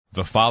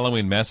The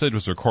following message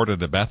was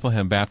recorded at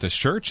Bethlehem Baptist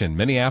Church in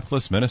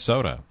Minneapolis,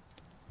 Minnesota.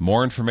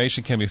 More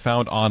information can be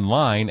found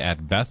online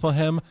at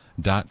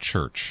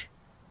bethlehem.church.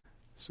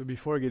 So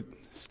before I get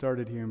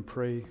started here and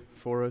pray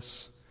for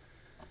us,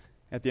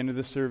 at the end of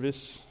the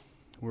service,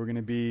 we're going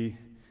to be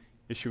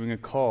issuing a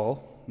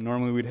call.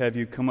 Normally we'd have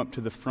you come up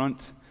to the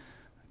front.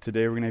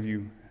 Today we're going to have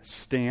you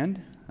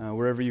stand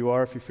wherever you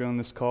are if you're feeling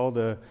this call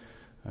to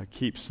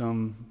keep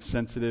some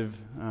sensitive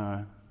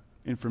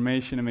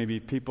information and maybe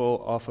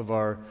people off of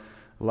our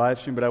live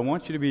stream. But I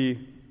want you to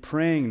be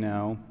praying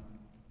now,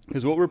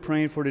 because what we're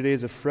praying for today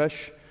is a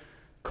fresh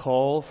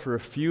call for a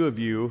few of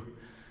you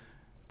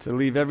to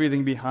leave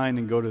everything behind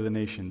and go to the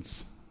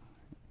nations.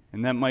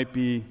 And that might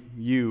be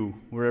you,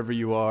 wherever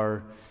you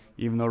are,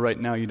 even though right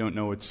now you don't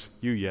know it's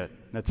you yet.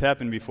 That's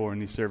happened before in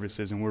these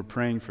services, and we're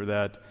praying for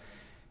that.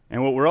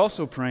 And what we're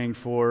also praying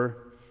for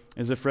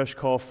is a fresh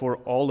call for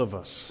all of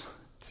us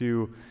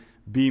to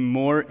be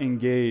more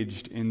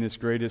engaged in this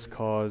greatest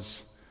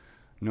cause,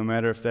 no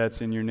matter if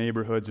that's in your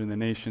neighborhoods or in the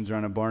nations or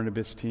on a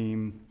Barnabas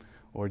team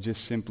or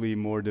just simply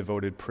more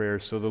devoted prayer.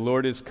 So the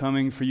Lord is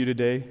coming for you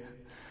today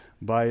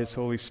by His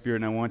Holy Spirit,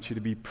 and I want you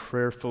to be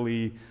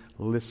prayerfully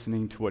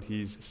listening to what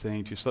He's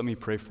saying to you. So let me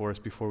pray for us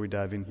before we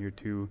dive in here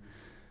to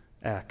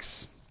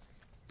Acts.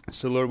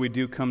 So Lord, we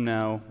do come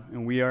now,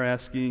 and we are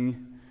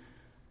asking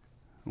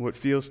what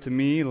feels to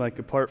me like,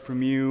 apart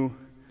from you,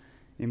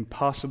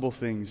 impossible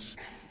things,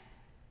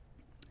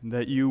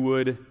 that you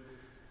would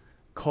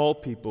call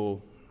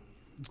people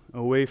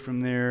away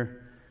from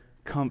their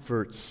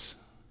comforts,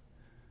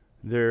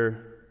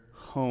 their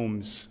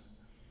homes,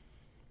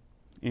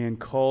 and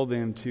call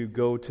them to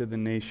go to the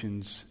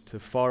nations, to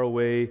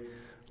faraway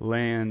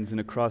lands and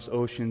across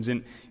oceans,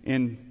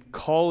 and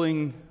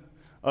calling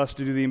us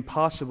to do the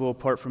impossible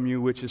apart from you,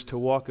 which is to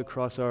walk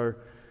across our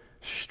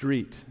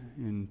street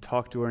and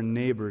talk to our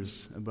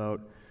neighbors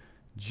about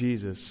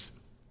Jesus.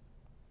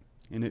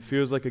 And it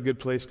feels like a good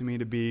place to me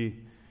to be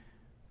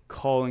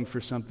calling for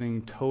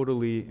something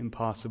totally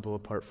impossible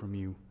apart from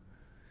you.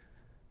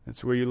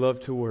 That's where you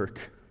love to work,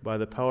 by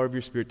the power of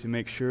your Spirit, to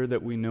make sure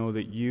that we know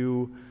that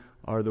you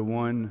are the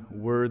one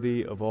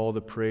worthy of all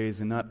the praise,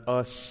 and not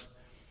us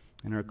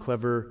and our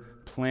clever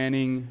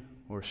planning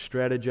or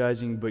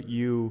strategizing, but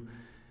you,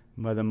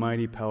 by the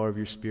mighty power of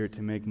your Spirit,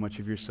 to make much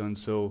of your Son.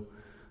 So,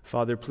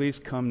 Father, please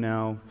come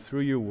now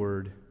through your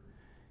word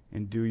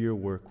and do your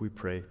work, we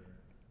pray.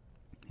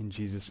 In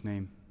Jesus'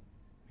 name,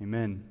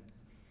 amen.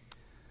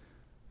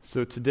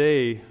 So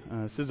today,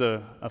 this is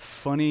a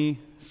funny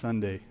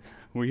Sunday.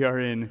 We are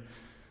in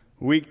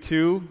week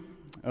 2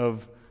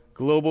 of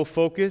Global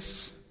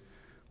Focus.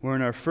 We're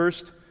in our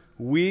first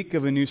week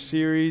of a new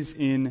series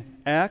in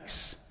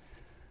Acts.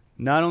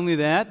 Not only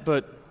that,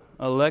 but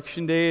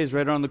Election Day is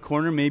right around the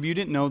corner. Maybe you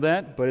didn't know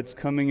that, but it's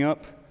coming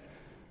up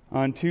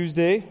on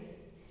Tuesday.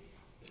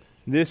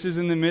 This is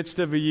in the midst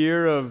of a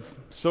year of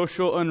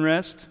social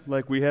unrest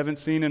like we haven't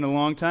seen in a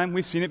long time.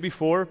 We've seen it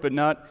before, but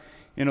not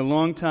in a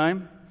long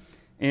time.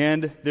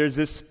 And there's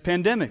this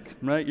pandemic,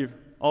 right?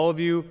 All of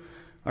you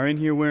are in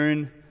here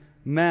wearing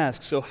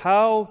masks. So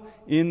how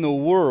in the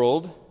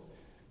world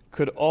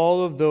could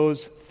all of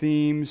those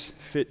themes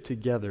fit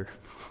together?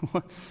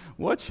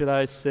 What should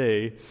I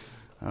say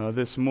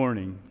this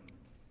morning?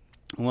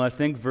 Well, I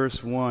think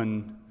verse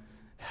 1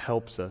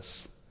 helps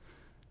us.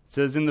 It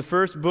says, "In the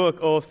first book,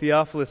 O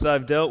Theophilus,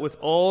 I've dealt with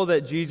all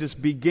that Jesus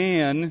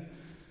began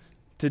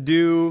to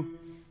do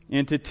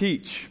and to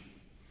teach."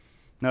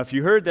 Now, if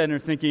you heard that and are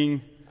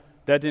thinking,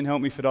 that didn't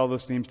help me fit all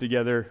those themes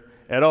together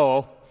at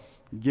all,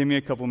 give me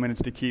a couple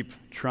minutes to keep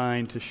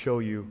trying to show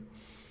you.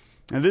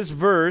 Now, this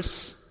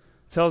verse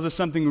tells us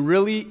something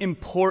really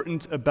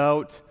important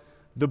about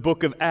the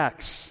book of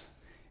Acts.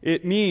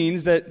 It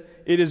means that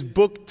it is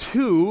book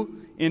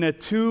 2 in a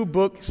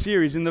 2-book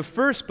series. In the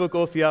first book,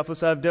 O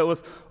Theophilus, I've dealt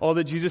with all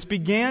that Jesus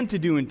began to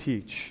do and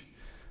teach.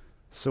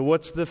 So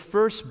what's the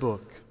first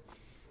book?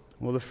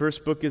 Well, the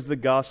first book is the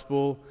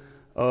Gospel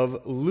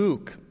of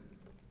Luke.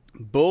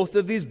 Both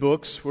of these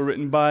books were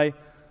written by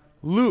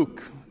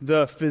Luke,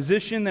 the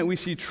physician that we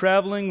see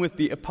traveling with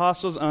the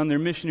apostles on their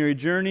missionary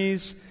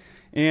journeys,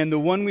 and the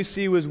one we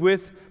see was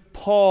with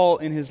Paul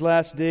in his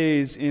last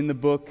days in the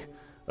book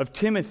of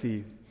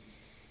Timothy.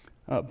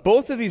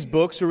 Both of these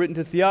books were written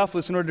to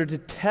Theophilus in order to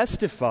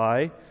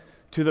testify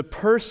to the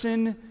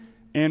person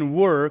and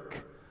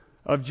work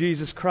of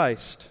Jesus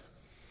Christ.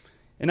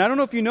 And I don't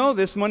know if you know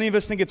this, many of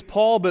us think it's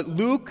Paul, but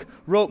Luke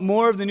wrote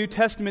more of the New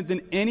Testament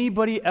than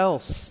anybody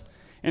else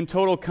in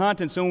total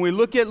content. So when we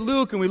look at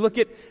Luke and we look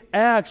at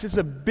Acts, it's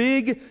a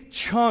big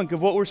chunk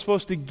of what we're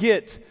supposed to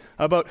get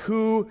about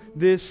who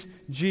this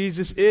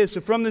Jesus is.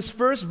 So from this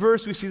first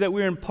verse, we see that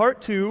we're in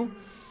part 2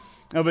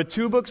 of a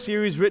 2-book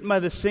series written by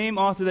the same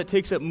author that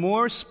takes up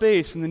more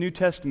space in the New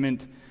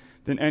Testament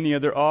than any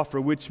other author,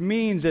 which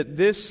means that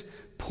this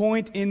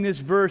point in this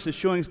verse is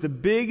showing us the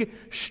big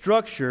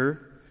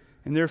structure,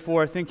 and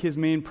therefore I think his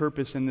main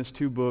purpose in this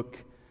 2-book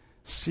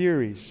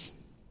series.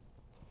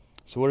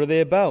 So what are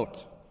they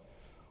about?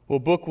 Well,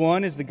 book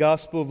 1 is the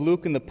Gospel of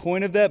Luke, and the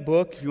point of that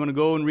book, if you want to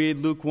go and read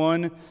Luke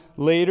 1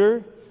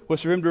 later, was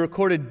for him to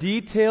record a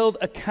detailed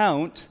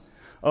account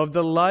of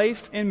the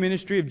life and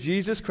ministry of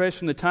Jesus Christ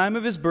from the time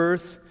of his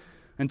birth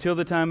until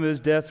the time of his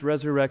death,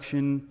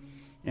 resurrection,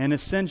 and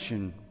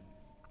ascension.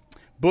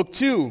 Book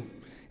 2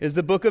 is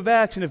the book of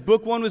Acts, and if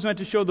book 1 was meant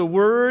to show the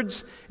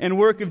words and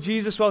work of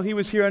Jesus while he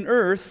was here on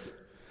earth,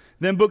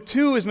 then book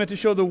 2 is meant to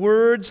show the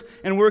words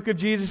and work of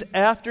Jesus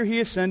after he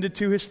ascended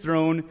to his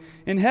throne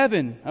in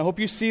heaven. I hope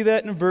you see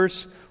that in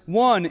verse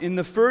 1. In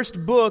the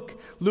first book,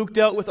 Luke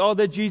dealt with all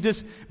that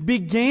Jesus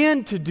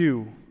began to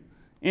do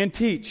and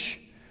teach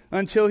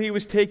until he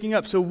was taken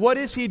up. So what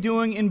is he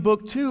doing in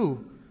book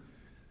 2?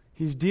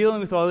 He's dealing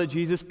with all that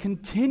Jesus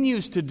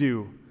continues to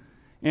do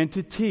and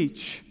to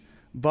teach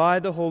by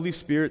the Holy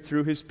Spirit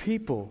through his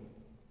people.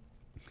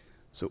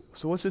 So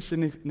what's the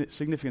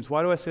significance?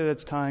 Why do I say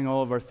that's tying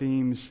all of our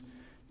themes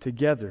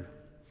together?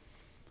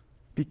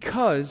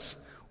 Because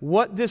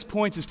what this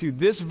points us to,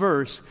 this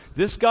verse,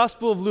 this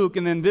Gospel of Luke,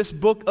 and then this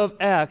book of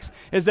Acts,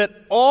 is that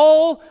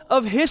all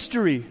of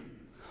history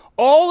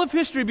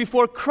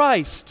before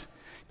Christ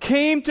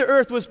came to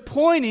earth was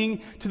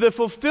pointing to the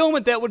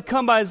fulfillment that would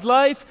come by his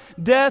life,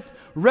 death,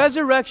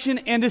 resurrection,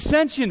 and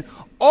ascension.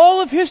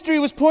 All of history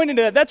was pointing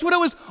to that. That's what it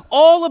was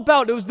all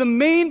about. It was the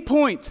main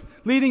point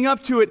leading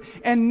up to it.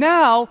 And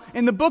now,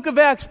 in the book of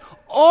Acts,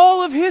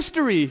 all of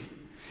history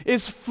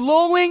is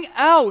flowing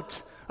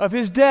out of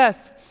his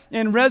death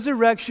and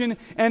resurrection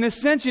and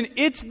ascension.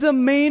 It's the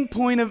main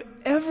point of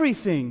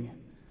everything.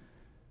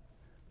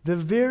 The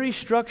very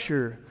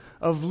structure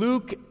of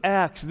Luke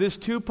Acts, this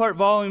 2-part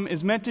volume,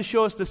 is meant to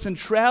show us the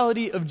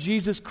centrality of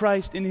Jesus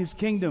Christ in his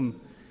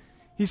kingdom.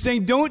 He's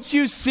saying, don't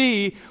you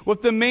see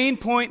what the main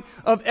point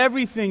of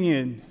everything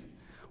is?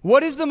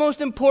 What is the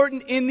most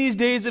important in these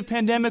days of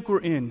pandemic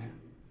we're in?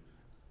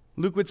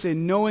 Luke would say,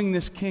 knowing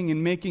this king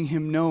and making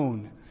him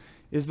known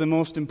is the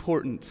most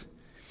important.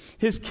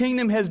 His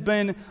kingdom has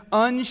been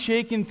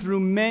unshaken through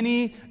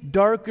many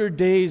darker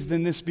days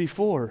than this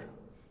before.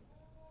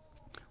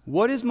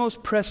 What is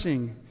most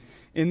pressing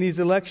in these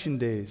election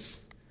days?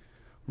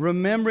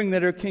 Remembering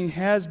that our king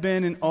has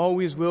been and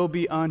always will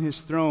be on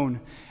his throne.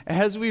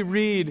 As we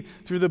read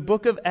through the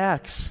book of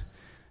Acts,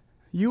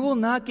 you will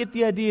not get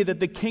the idea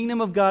that the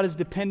kingdom of God is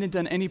dependent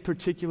on any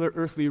particular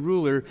earthly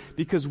ruler,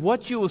 because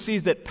what you will see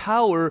is that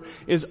power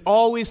is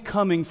always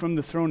coming from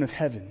the throne of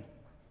heaven.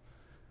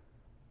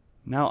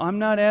 Now, I'm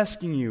not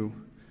asking you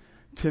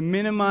to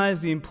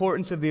minimize the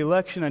importance of the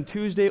election on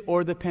Tuesday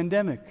or the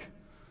pandemic.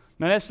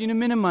 I'm not asking you to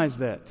minimize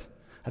that.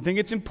 I think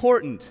it's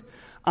important.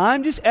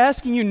 I'm just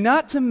asking you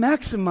not to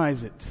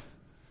maximize it.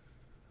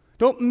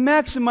 Don't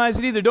maximize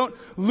it either. Don't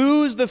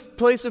lose the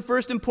place of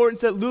first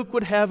importance that Luke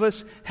would have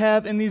us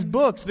have in these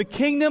books. The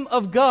kingdom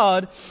of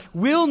God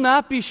will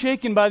not be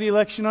shaken by the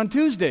election on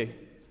Tuesday.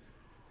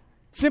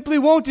 Simply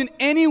won't in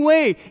any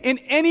way, in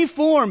any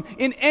form,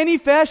 in any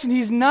fashion.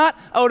 He's not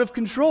out of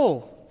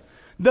control.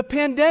 The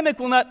pandemic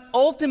will not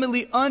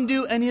ultimately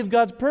undo any of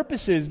God's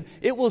purposes.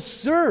 It will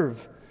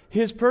serve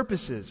his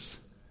purposes.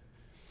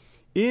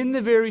 In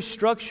the very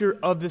structure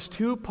of this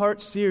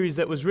 2-part series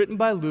that was written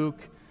by Luke,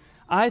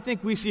 I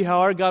think we see how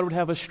our God would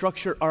have us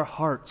structure our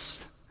hearts.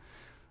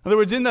 In other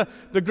words, in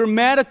the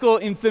grammatical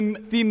and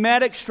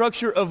thematic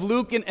structure of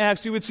Luke and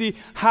Acts, we would see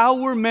how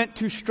we're meant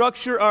to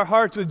structure our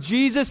hearts with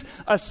Jesus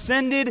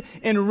ascended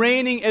and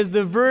reigning as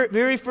the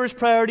very first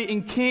priority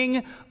and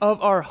king of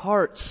our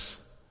hearts.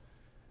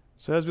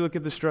 So as we look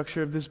at the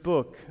structure of this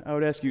book, I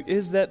would ask you,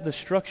 is that the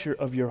structure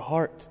of your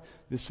heart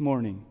this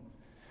morning?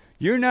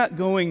 You're not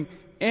going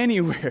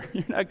anywhere.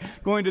 You're not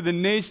going to the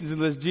nations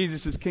unless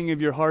Jesus is king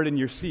of your heart in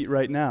your seat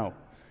right now.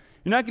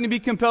 You're not going to be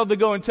compelled to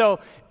go and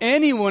tell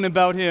anyone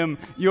about him,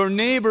 your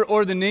neighbor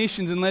or the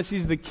nations, unless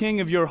he's the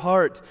king of your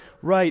heart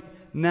right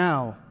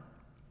now.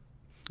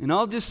 And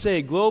I'll just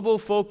say, Global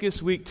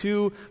Focus Week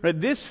 2,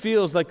 right, this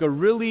feels like a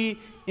really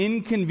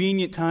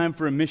inconvenient time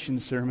for a mission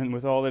sermon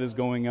with all that is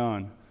going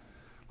on.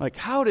 Like,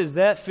 how does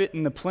that fit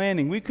in the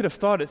planning? We could have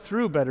thought it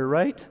through better,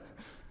 right?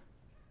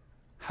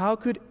 How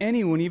could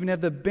anyone even have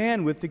the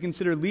bandwidth to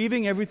consider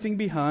leaving everything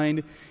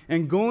behind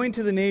and going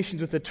to the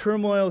nations with the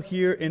turmoil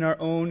here in our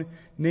own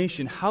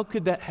nation? How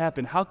could that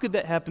happen? How could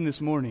that happen this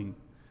morning?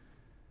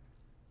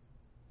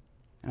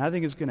 And I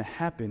think it's going to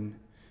happen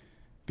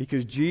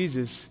because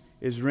Jesus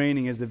is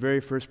reigning as the very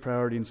first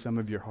priority in some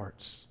of your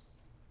hearts.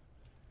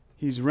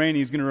 He's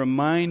reigning. He's going to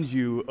remind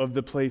you of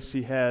the place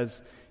he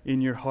has in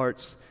your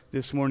hearts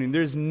this morning.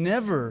 There's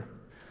never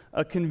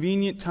a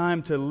convenient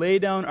time to lay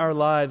down our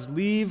lives,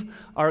 leave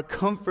our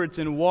comforts,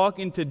 and walk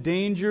into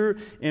danger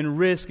and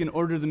risk in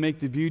order to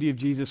make the beauty of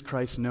Jesus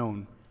Christ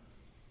known.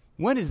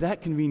 When is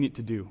that convenient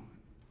to do?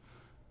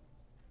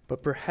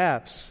 But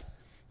perhaps,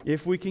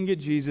 if we can get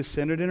Jesus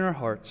centered in our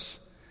hearts,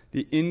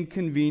 the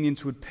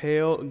inconvenience would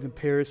pale in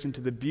comparison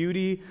to the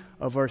beauty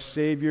of our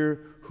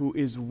Savior, who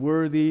is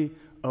worthy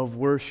of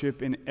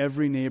worship in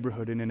every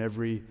neighborhood and in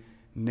every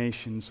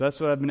nation. So that's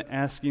what I've been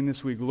asking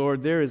this week.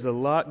 Lord, there is a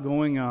lot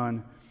going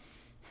on.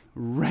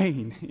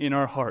 Reign in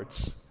our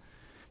hearts.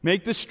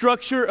 Make the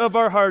structure of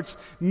our hearts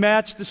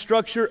match the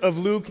structure of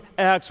Luke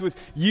Acts, with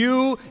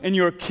you and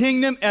your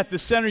kingdom at the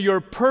center,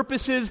 your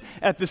purposes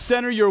at the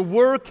center, your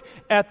work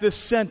at the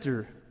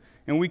center.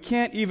 And we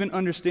can't even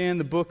understand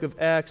the book of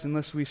Acts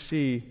unless we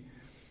see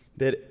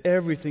that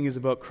everything is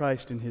about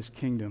Christ and his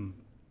kingdom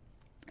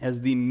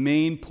as the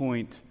main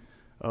point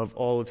of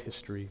all of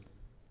history.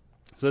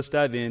 So let's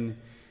dive in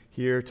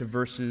here to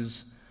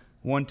verses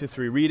 1 to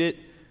 3. Read it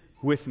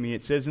with me.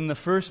 It says, "In the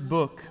first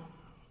book,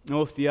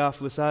 O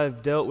Theophilus, I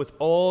have dealt with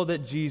all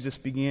that Jesus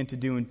began to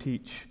do and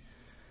teach,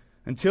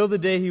 until the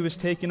day he was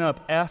taken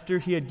up, after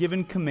he had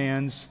given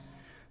commands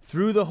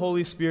through the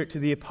Holy Spirit to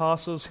the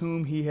apostles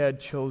whom he had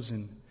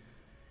chosen.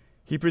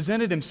 He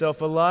presented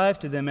himself alive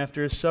to them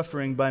after his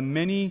suffering by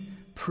many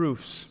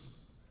proofs,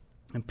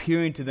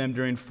 appearing to them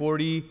during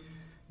 40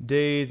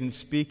 days and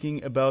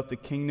speaking about the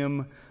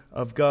kingdom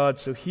of God."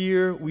 So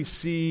here we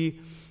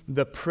see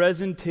the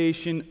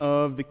presentation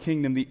of the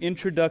kingdom, the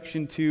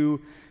introduction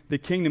to the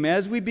kingdom.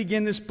 As we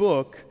begin this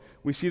book,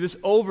 we see this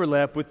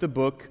overlap with the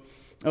book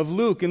of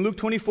Luke. In Luke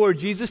 24,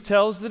 Jesus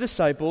tells the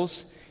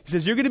disciples, he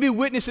says, you're going to be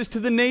witnesses to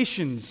the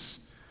nations,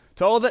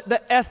 to all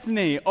the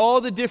ethne,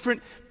 all the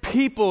different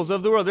peoples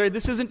of the world.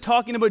 This isn't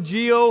talking about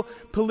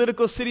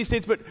geopolitical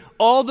city-states, but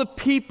all the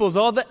peoples,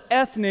 all the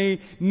ethne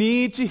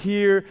need to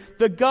hear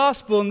the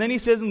gospel. And then he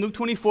says in Luke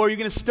 24, you're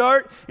going to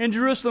start in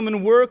Jerusalem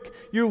and work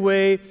your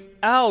way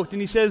out.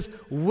 And he says,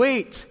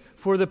 wait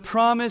for the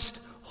promised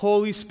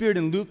Holy Spirit.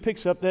 And Luke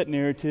picks up that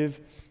narrative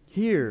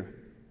here.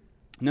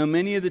 Now,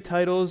 many of the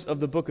titles of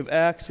the book of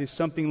Acts is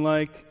something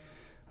like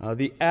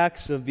the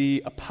Acts of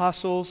the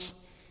Apostles.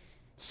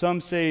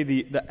 Some say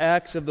the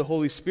Acts of the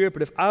Holy Spirit.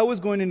 But if I was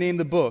going to name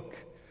the book,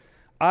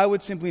 I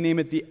would simply name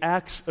it the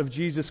Acts of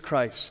Jesus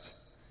Christ.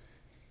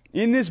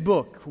 In this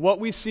book, what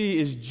we see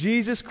is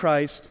Jesus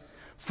Christ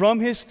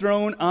from his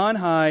throne on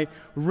high,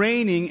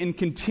 reigning and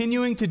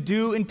continuing to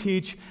do and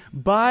teach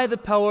by the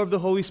power of the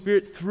Holy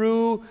Spirit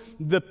through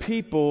the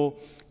people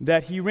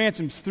that he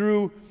ransoms,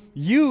 through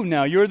you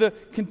now. You're the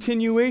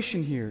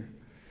continuation here.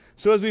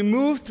 So as we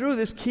move through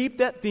this, keep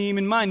that theme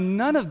in mind.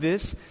 None of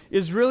this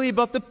is really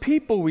about the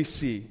people we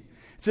see.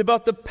 It's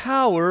about the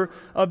power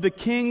of the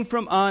King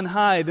from on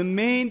high. The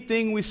main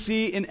thing we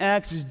see in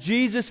Acts is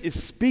Jesus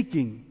is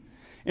speaking,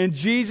 and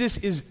Jesus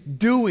is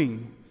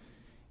doing,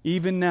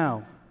 even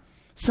now.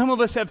 Some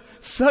of us have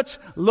such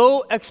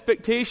low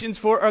expectations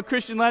for our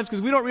Christian lives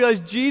because we don't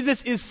realize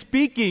Jesus is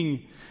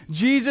speaking.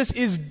 Jesus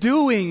is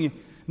doing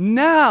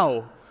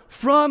now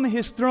from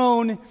his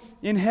throne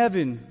in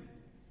heaven.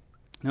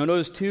 Now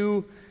notice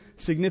two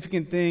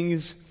significant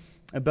things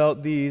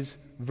about these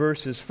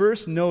verses.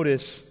 First,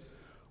 notice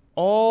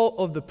all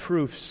of the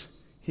proofs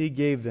he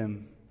gave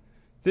them.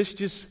 This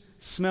just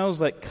smells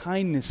like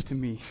kindness to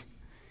me.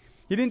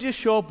 He didn't just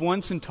show up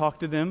once and talk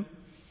to them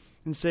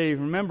and say,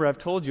 remember, I've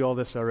told you all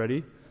this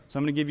already, so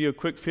I'm going to give you a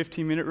quick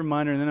 15-minute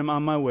reminder and then I'm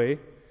on my way.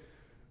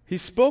 He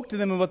spoke to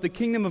them about the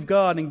kingdom of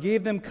God and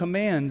gave them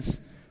commands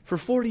for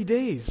 40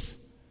 days.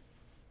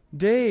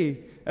 Day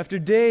after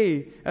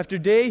day after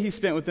day he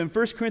spent with them.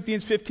 1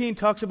 Corinthians 15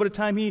 talks about a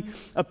time he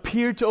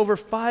appeared to over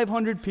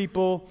 500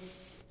 people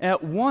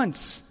at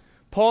once.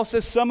 Paul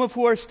says some of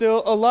who are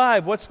still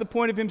alive. What's the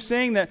point of him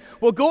saying that?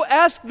 Well, go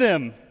ask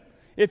them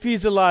if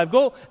he's alive.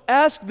 Go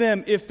ask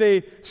them if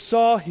they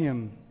saw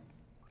him.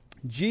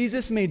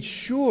 Jesus made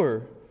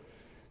sure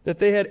that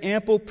they had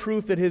ample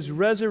proof that his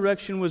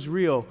resurrection was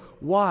real.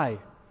 Why?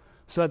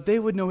 So that they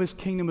would know his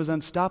kingdom was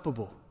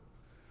unstoppable.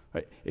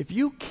 Right? If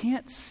you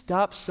can't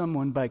stop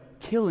someone by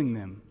killing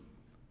them,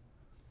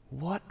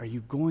 what are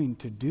you going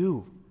to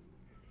do?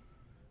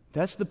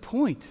 That's the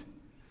point.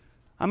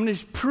 I'm going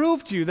to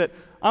prove to you that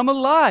I'm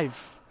alive.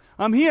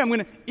 I'm here. I'm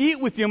going to eat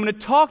with you. I'm going to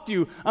talk to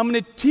you. I'm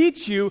going to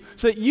teach you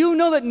so that you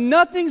know that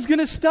nothing's going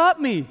to stop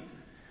me.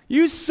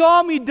 You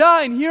saw me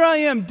die, and here I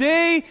am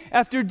day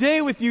after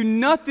day with you.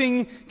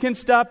 Nothing can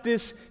stop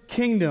this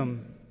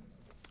kingdom.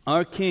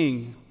 Our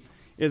King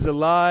is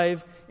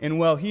alive and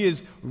well. He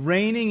is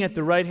reigning at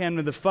the right hand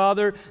of the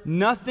Father.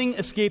 Nothing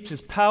escapes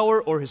his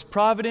power or his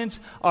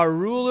providence. Our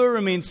ruler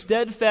remains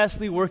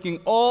steadfastly working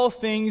all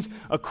things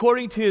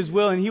according to his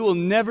will, and he will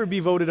never be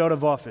voted out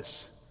of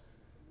office.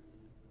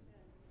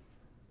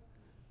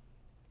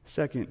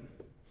 Second,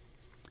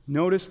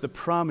 notice the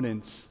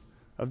prominence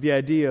of the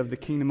idea of the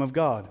kingdom of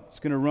God. It's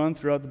going to run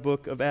throughout the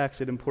book of Acts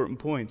at important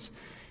points.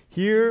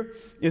 Here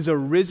is a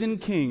risen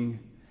king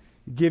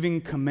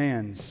giving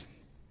commands.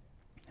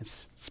 It's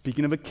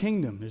speaking of a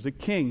kingdom. There's a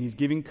king. He's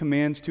giving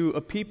commands to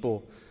a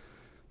people.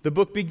 The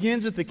book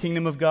begins with the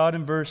kingdom of God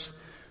in verse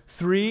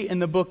 3,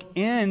 and the book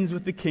ends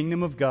with the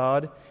kingdom of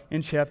God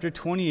in chapter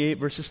 28,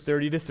 verses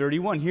 30 to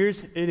 31. Here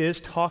it is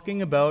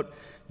talking about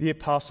the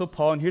Apostle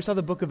Paul, and here's how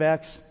the book of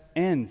Acts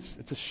ends.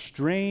 It's a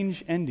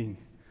strange ending.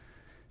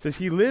 It says,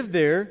 he lived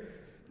there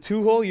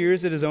 2 whole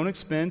years at his own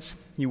expense.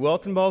 He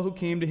welcomed all who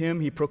came to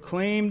him. He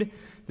proclaimed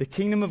the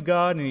kingdom of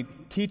God and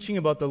teaching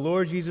about the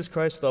Lord Jesus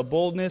Christ without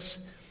boldness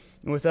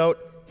and without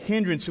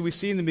hindrance. So we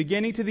see in the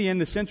beginning to the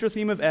end, the central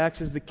theme of Acts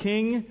is the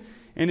king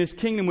and his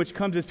kingdom which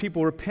comes as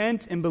people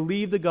repent and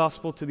believe the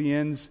gospel to the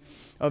ends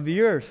of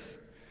the earth.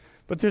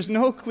 But there's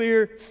no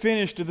clear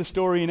finish to the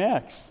story in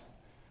Acts.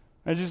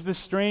 It's just this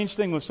strange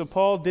thing. So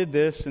Paul did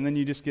this, and then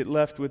you just get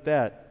left with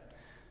that.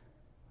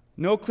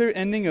 No clear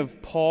ending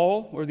of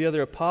Paul or the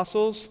other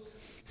apostles.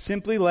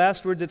 Simply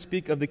last words that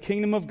speak of the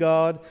kingdom of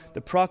God,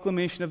 the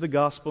proclamation of the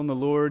gospel, and the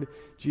Lord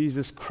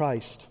Jesus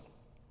Christ.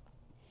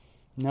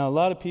 Now, a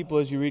lot of people,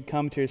 as you read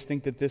commentaries,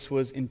 think that this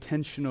was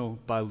intentional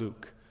by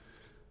Luke.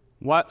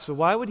 So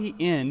why would he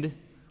end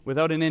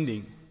without an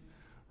ending?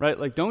 Right?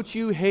 Like, don't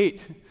you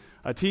hate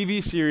a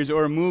TV series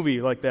or a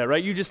movie like that,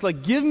 right? You just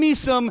give me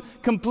some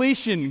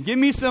completion, give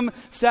me some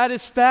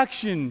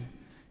satisfaction.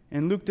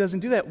 And Luke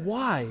doesn't do that.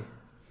 Why?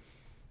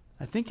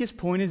 I think his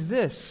point is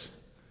this: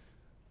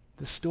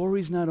 the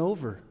story's not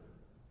over.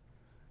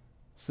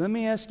 So let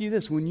me ask you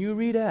this: when you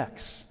read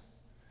Acts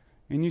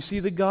and you see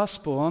the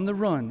gospel on the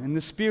run and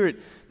the Spirit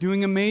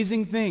doing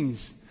amazing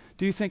things,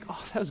 do you think,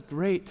 oh, that was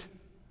great,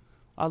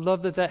 I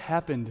love that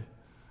happened?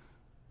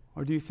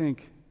 Or do you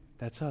think,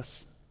 that's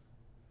us?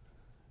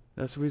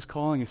 That's what he's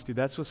calling us to.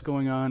 That's what's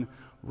going on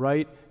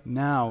right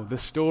now. The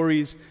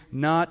story's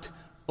not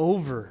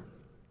over.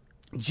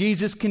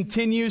 Jesus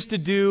continues to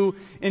do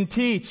and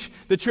teach.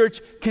 The church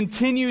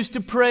continues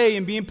to pray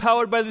and be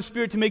empowered by the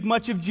Spirit to make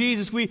much of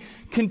Jesus. We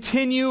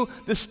continue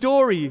the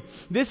story.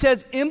 This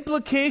has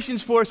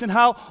implications for us in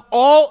how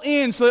all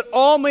in, so that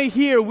all may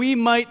hear, we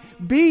might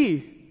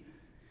be.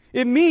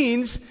 It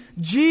means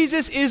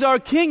Jesus is our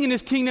King and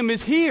his kingdom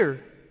is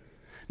here.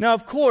 Now,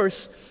 of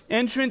course,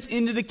 entrance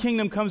into the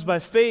kingdom comes by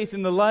faith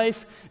in the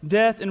life,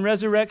 death, and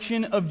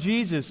resurrection of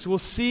Jesus. We'll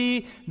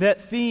see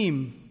that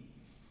theme.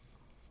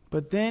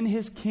 But then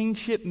his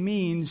kingship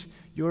means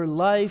your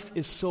life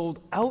is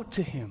sold out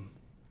to him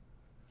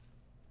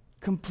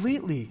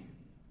completely.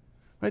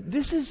 Right?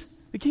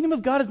 The kingdom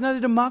of God is not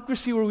a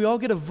democracy where we all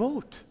get a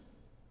vote.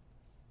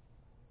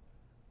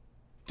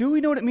 Do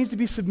we know what it means to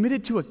be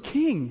submitted to a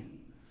king?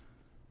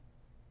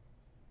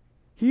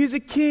 He is a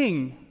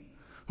king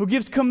who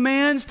gives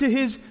commands to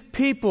his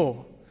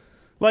people,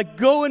 like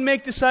go and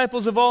make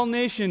disciples of all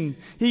nations.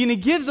 He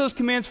gives those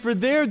commands for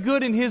their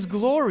good and his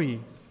glory.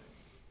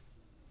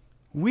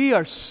 We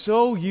are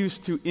so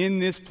used to, in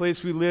this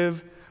place we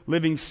live,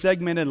 living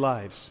segmented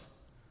lives,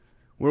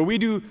 where we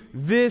do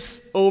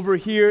this over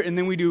here and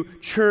then we do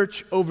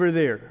church over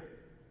there.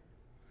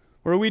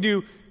 Where we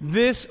do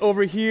this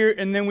over here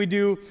and then we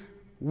do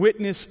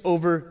witness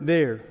over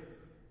there.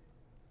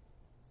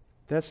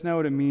 That's not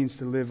what it means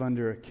to live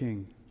under a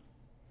king.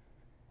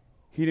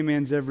 He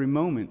demands every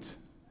moment,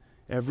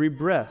 every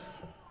breath,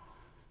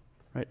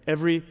 right?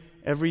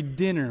 Every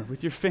dinner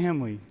with your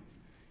family.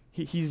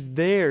 He's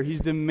there.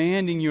 He's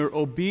demanding your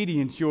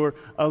obedience, your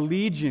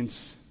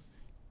allegiance.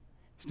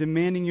 He's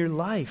demanding your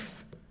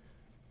life.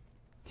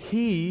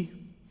 He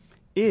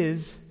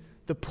is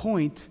the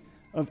point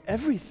of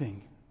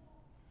everything.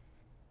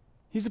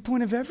 He's the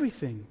point of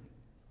everything.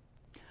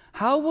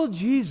 How will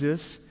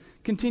Jesus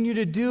continue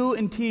to do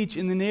and teach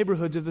in the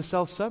neighborhoods of the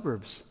south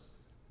suburbs?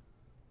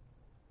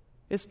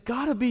 It's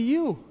got to be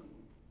you.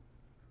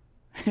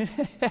 It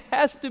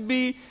has to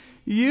be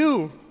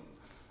you.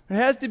 It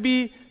has to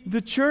be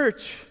the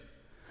church.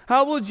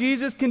 How will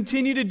Jesus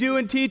continue to do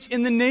and teach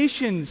in the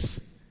nations?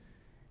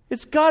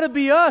 It's got to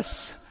be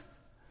us.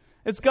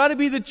 It's got to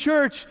be the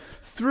church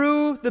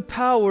through the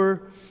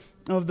power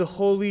of the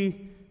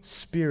Holy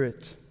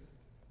Spirit.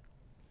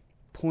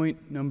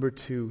 Point number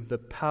 2, the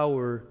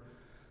power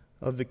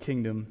of the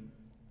kingdom.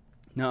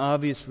 Now,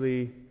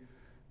 obviously,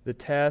 the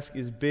task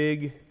is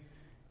big,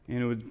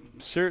 and it would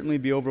certainly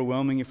be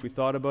overwhelming if we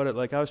thought about it.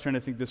 Like I was trying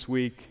to think this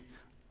week,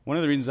 one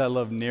of the reasons I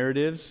love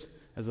narratives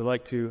is I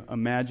like to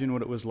imagine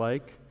what it was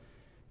like.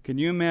 Can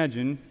you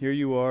imagine, here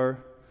you are,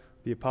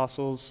 the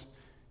apostles,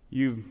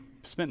 you've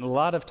spent a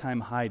lot of time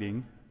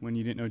hiding when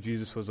you didn't know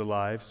Jesus was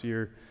alive, so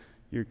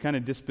you're kind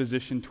of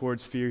dispositioned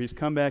towards fear. He's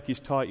come back, he's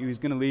taught you, he's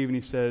going to leave, and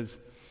he says,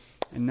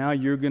 and now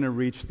you're going to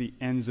reach the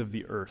ends of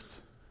the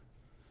earth.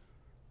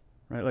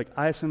 Right? Like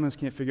I sometimes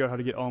can't figure out how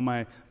to get all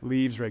my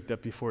leaves raked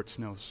up before it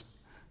snows.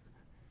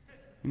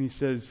 And he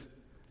says,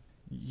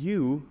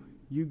 you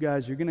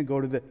guys, you're going to go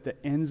to the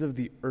ends of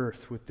the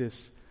earth with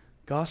this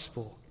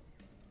gospel.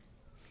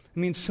 I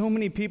mean, so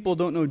many people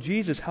don't know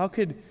Jesus. How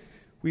could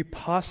we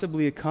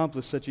possibly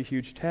accomplish such a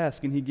huge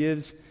task? And he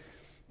gives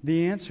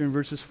the answer in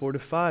verses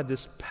 4-5,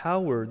 this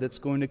power that's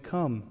going to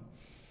come.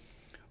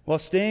 While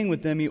staying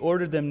with them, he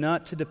ordered them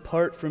not to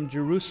depart from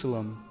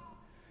Jerusalem,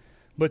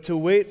 but to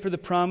wait for the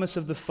promise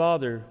of the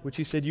Father, which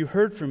he said, you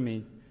heard from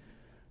me.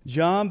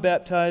 John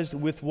baptized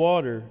with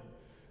water,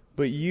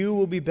 but you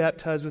will be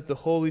baptized with the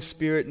Holy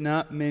Spirit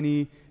not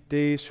many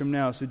days from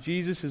now. So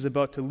Jesus is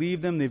about to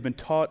leave them. They've been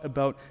taught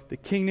about the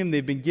kingdom.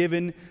 They've been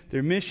given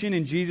their mission.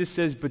 And Jesus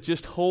says, but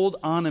just hold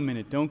on a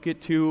minute. Don't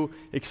get too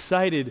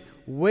excited.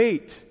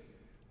 Wait.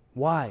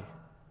 Why?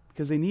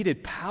 Because they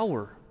needed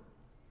power.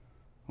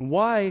 And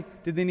why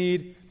did they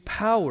need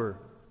power?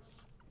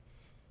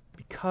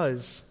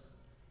 Because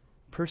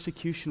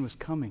persecution was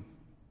coming.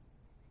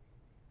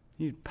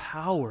 They needed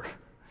power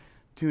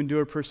to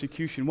endure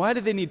persecution. Why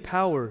do they need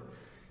power?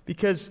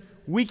 Because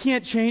we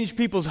can't change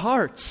people's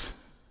hearts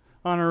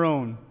on our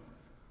own.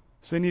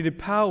 So they needed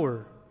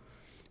power.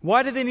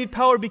 Why do they need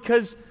power?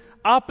 Because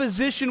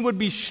opposition would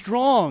be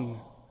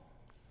strong.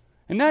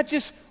 And not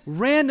just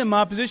random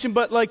opposition,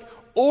 but like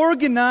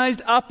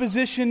organized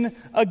opposition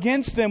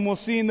against them, we'll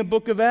see in the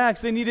book of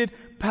Acts. They needed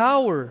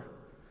power.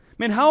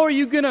 Man, how are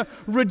you going to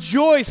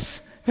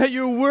rejoice that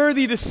you're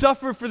worthy to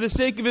suffer for the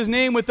sake of His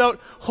name without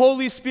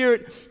Holy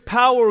Spirit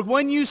power?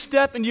 When you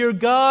step into your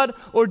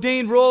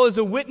God-ordained role as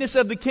a witness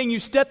of the King, you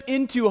step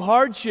into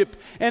hardship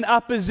and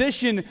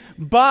opposition.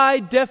 By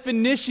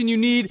definition, you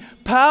need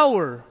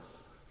power.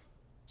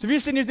 So if you're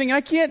sitting here thinking,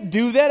 I can't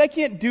do that, I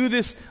can't do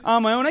this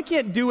on my own, I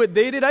can't do what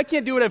they did, I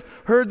can't do what I've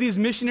heard these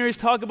missionaries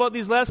talk about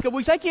these last couple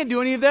weeks, I can't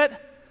do any of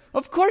that.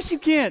 Of course you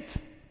can't.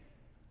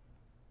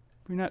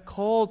 You're not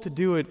called to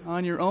do it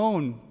on your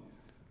own.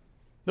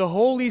 The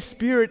Holy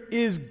Spirit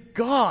is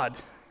God.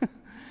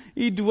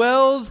 He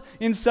dwells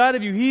inside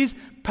of you. He's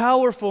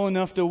powerful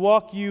enough to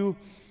walk you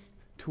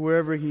to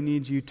wherever He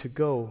needs you to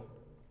go.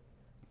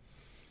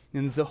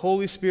 And as the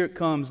Holy Spirit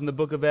comes in the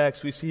book of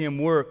Acts, we see Him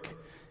work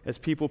as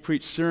people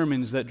preach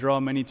sermons that draw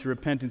many to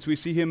repentance. We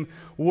see Him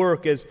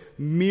work as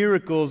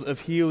miracles of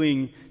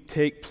healing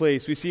take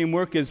place. We see Him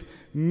work as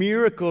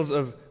miracles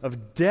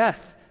of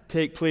death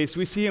take place.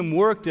 We see Him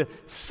work to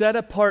set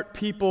apart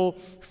people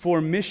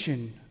for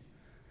mission.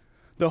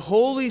 The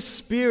Holy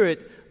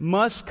Spirit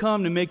must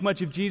come to make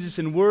much of Jesus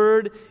in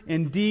word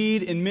and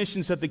deed and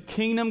mission so that the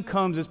kingdom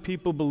comes as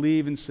people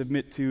believe and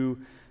submit to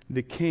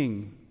the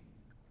King.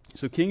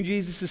 So King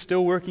Jesus is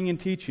still working and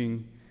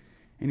teaching,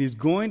 and He's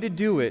going to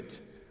do it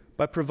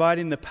by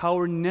providing the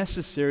power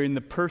necessary in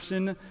the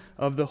person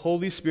of the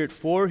Holy Spirit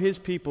for His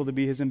people to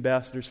be His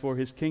ambassadors for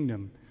His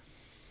kingdom.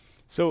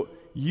 So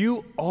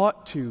you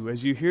ought to,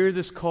 as you hear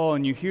this call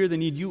and you hear the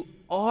need, you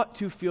ought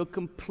to feel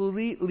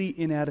completely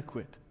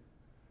inadequate.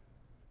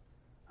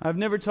 I've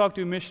never talked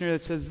to a missionary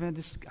that says, man,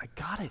 I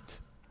got it.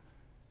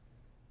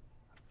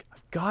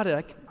 I've got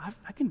it.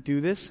 I can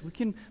do this. We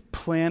can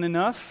plan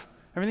enough.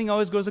 Everything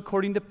always goes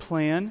according to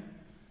plan.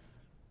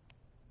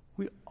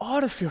 We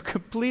ought to feel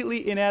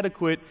completely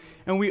inadequate,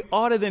 and we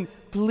ought to then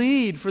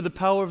plead for the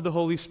power of the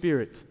Holy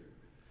Spirit.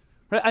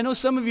 Right? I know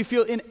some of you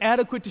feel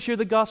inadequate to share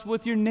the gospel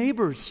with your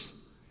neighbors.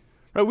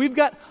 Right? We've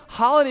got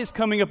holidays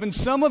coming up, and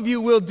some of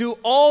you will do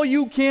all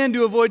you can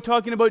to avoid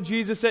talking about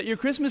Jesus at your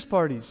Christmas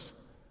parties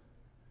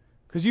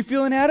because you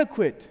feel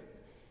inadequate.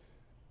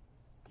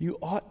 You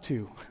ought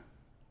to.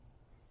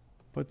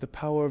 But the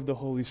power of the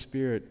Holy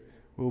Spirit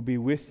will be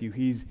with you.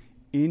 He's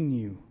in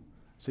you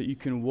so that you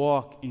can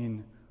walk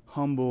in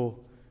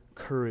humble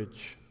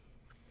courage.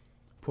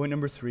 Point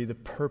number 3, the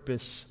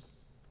purpose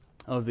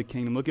of the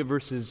kingdom. Look at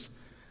verses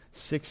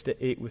 6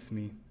 to 8 with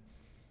me.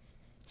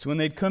 So when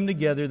they'd come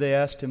together, they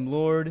asked Him,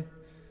 Lord,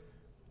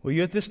 will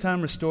You at this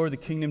time restore the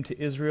kingdom to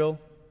Israel?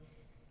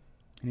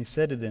 And He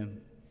said to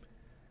them,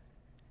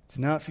 it's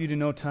not for you to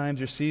know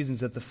times or seasons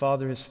that the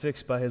Father has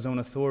fixed by His own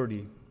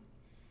authority,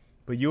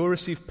 but you will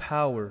receive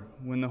power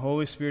when the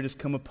Holy Spirit has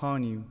come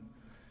upon you.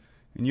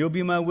 And you'll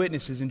be my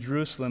witnesses in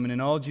Jerusalem and in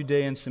all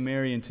Judea and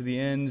Samaria and to the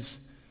ends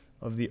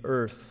of the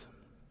earth.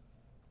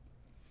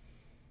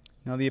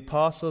 Now the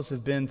apostles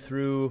have been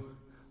through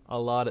a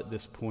lot at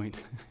this point.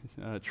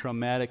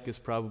 Traumatic is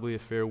probably a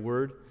fair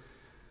word.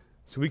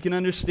 So we can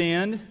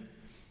understand,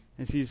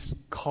 as He's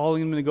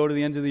calling them to go to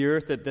the ends of the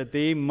earth, that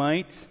they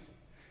might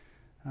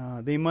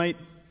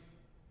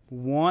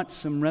want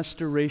some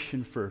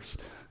restoration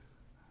first.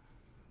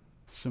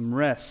 Some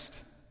rest.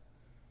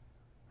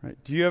 Right?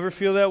 Do you ever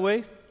feel that way?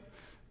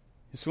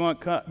 You just want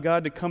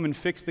God to come and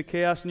fix the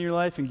chaos in your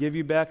life and give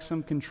you back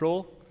some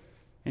control?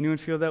 Anyone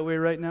feel that way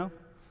right now?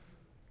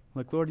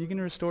 Like, Lord, are you going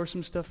to restore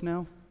some stuff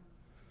now?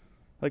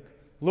 Like,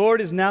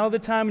 Lord, is now the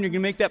time when you're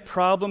going to make that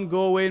problem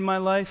go away in my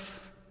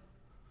life?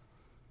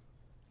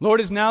 Lord,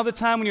 is now the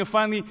time when you'll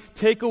finally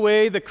take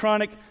away the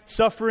chronic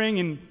suffering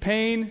and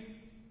pain?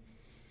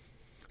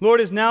 Lord,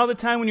 is now the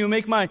time when you'll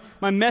make my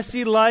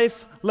messy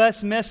life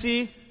less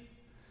messy?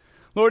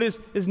 Lord, is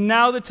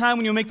now the time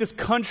when you'll make this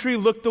country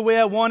look the way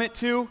I want it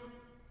to?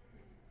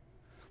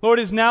 Lord,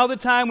 is now the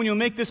time when you'll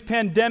make this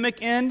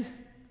pandemic end?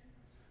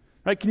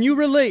 Right? Can you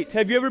relate?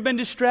 Have you ever been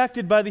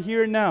distracted by the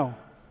here and now?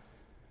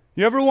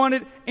 You ever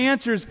wanted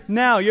answers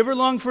now? You ever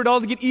longed for it all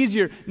to get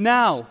easier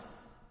now?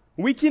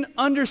 We can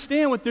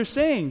understand what they're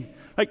saying.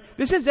 Like,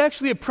 this is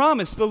actually a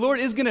promise. The Lord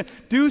is going to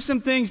do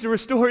some things to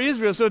restore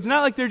Israel. So it's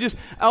not like they're just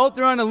out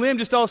there on a limb,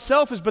 just all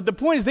selfish. But the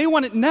point is, they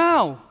want it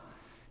now.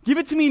 Give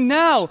it to me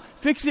now.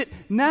 Fix it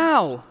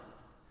now.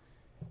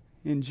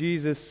 And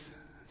Jesus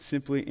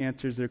simply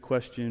answers their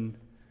question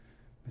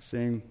by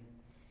saying,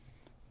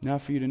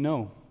 not for you to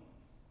know.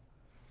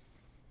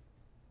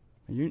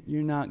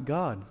 You're not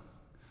God.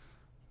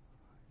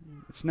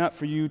 It's not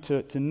for you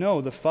to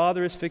know. The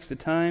Father has fixed the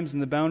times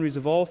and the boundaries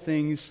of all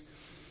things,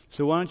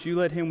 so why don't you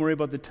let Him worry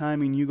about the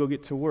timing, you go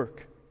get to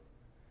work.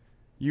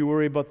 You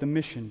worry about the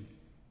mission.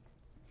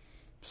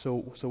 So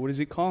what does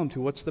He call Him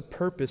to? What's the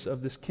purpose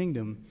of this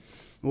kingdom?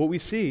 What we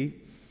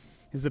see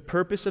is the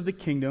purpose of the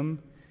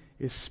kingdom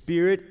is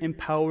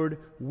Spirit-empowered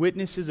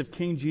witnesses of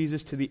King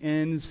Jesus to the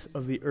ends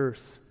of the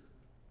earth.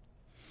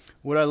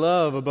 What I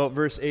love about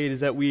verse 8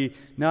 is that we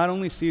not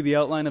only see the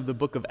outline of the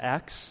book of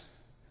Acts,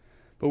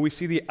 but we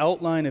see the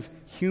outline of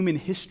human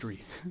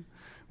history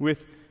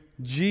with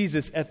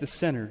Jesus at the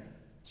center.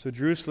 So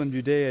Jerusalem,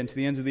 Judea, and to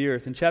the ends of the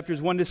earth. In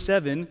chapters 1 to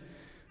 7,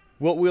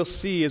 what we'll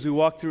see as we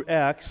walk through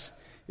Acts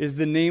is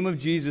the name of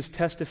Jesus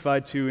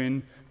testified to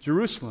in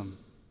Jerusalem.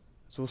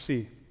 So we'll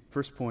see.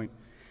 First point.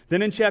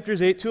 Then in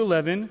chapters 8 to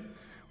 11,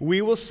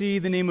 we will see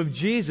the name of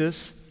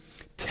Jesus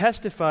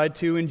testified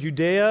to in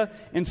Judea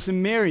and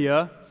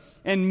Samaria,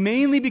 and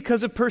mainly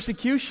because of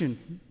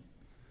persecution.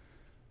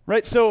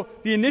 Right? So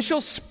the initial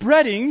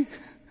spreading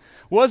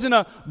wasn't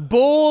a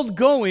bold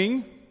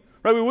going.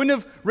 Right? We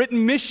wouldn't have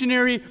written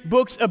missionary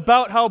books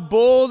about how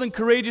bold and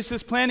courageous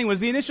this planning was.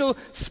 The initial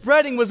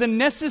spreading was a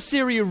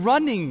necessary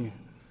running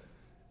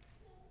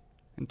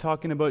and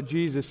talking about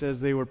Jesus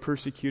as they were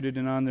persecuted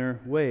and on their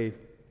way.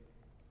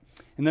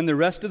 And then the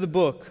rest of the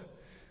book,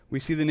 we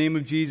see the name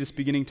of Jesus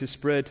beginning to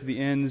spread to the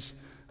ends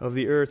of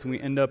the earth, and we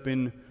end up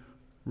in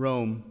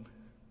Rome.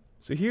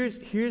 So here's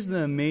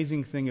the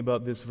amazing thing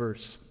about this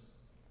verse.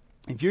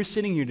 If you're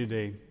sitting here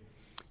today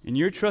and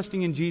you're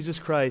trusting in Jesus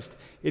Christ,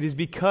 it is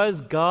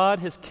because God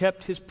has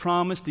kept His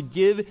promise to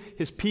give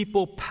His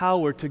people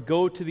power to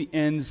go to the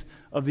ends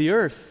of the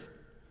earth.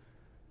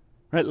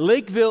 Right?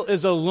 Lakeville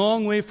is a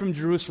long way from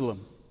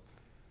Jerusalem.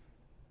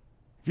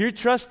 If you're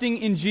trusting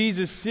in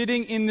Jesus,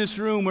 sitting in this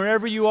room,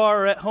 wherever you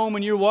are or at home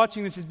and you're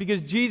watching this, it's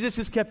because Jesus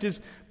has kept His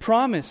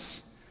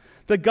promise.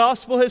 The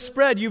gospel has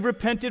spread. You've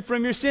repented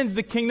from your sins.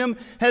 The kingdom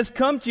has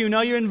come to you.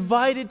 Now you're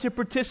invited to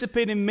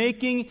participate in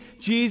making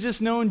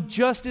Jesus known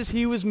just as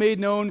He was made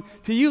known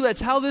to you.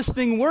 That's how this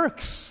thing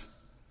works.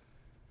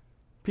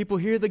 People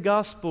hear the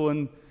gospel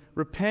and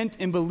repent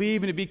and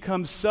believe, and it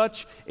becomes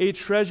such a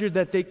treasure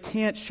that they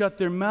can't shut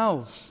their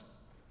mouths.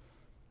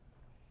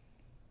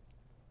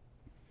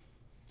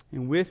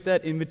 And with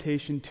that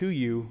invitation to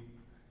you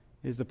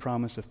is the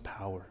promise of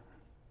power.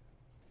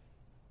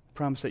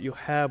 Promise that you'll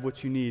have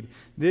what you need.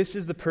 This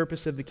is the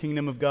purpose of the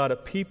kingdom of God, a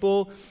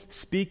people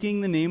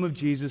speaking the name of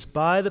Jesus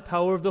by the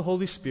power of the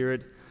Holy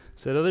Spirit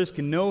so that others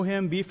can know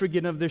Him, be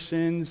forgiven of their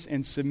sins,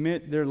 and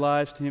submit their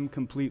lives to Him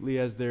completely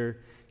as their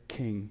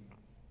King.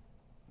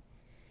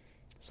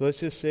 So let's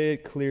just say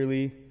it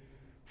clearly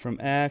from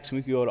Acts, and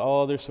we can go to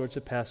all other sorts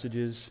of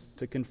passages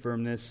to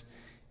confirm this.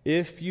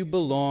 If you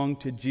belong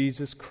to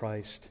Jesus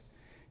Christ,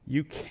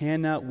 you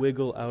cannot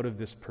wiggle out of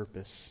this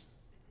purpose.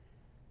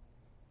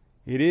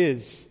 It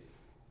is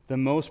the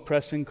most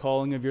pressing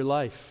calling of your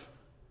life.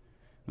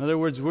 In other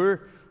words, we're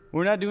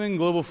not doing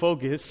Global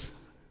Focus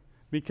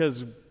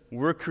because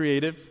we're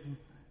creative.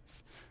 It's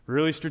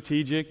really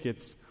strategic.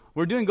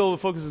 We're doing Global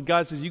Focus as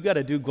God says, you got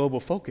to do Global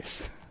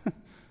Focus.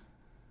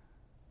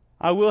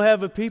 I will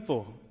have a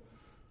people.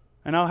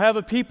 And I'll have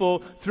a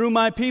people through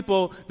my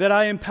people that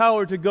I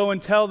empower to go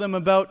and tell them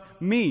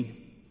about me.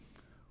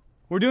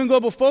 We're doing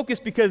Global Focus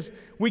because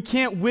we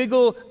can't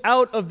wiggle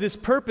out of this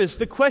purpose.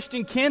 The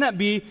question cannot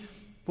be,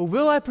 well,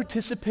 will I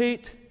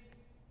participate?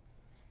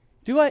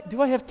 Do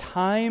I have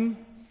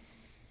time?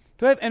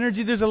 Do I have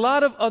energy? There's a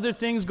lot of other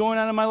things going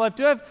on in my life.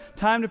 Do I have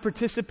time to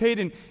participate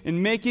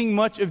in making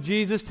much of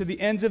Jesus to the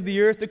ends of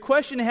the earth? The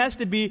question has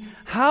to be,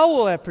 how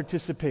will I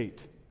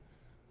participate?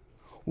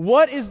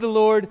 What is the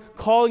Lord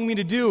calling me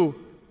to do?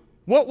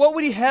 What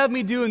would He have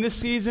me do in this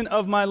season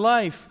of my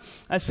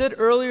life? I said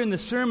earlier in the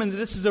sermon that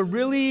this is a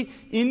really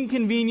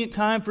inconvenient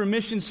time for a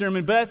mission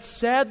sermon, but that's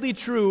sadly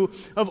true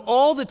of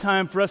all the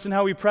time for us and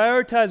how we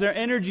prioritize our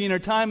energy and our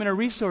time and our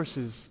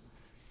resources.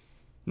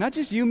 Not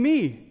just you,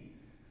 me.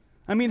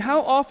 I mean,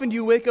 how often do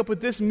you wake up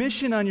with this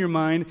mission on your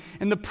mind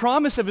and the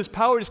promise of His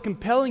power is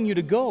compelling you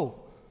to go?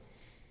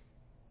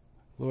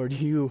 Lord,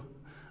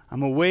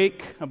 I'm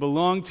awake, I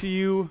belong to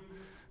You.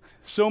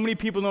 So many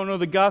people don't know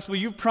the gospel.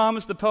 You've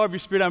promised the power of Your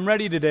Spirit. I'm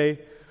ready today.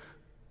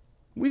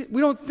 We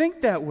don't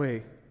think that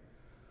way.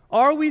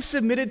 Are we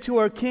submitted to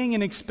our King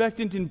and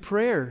expectant in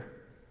prayer?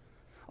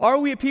 Are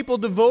we a people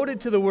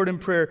devoted to the Word and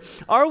prayer?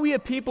 Are we a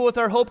people with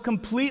our hope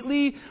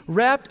completely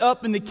wrapped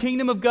up in the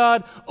kingdom of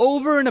God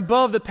over and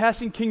above the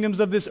passing kingdoms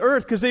of this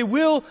earth? Because they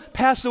will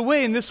pass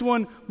away and this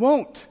one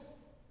won't.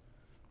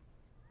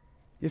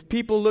 If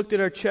people looked at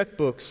our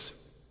checkbooks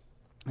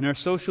and our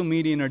social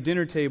media and our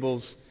dinner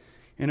tables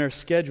and our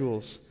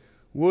schedules,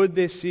 would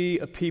they see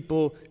a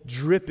people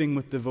dripping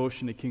with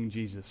devotion to King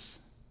Jesus?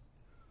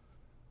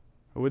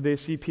 Or would they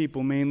see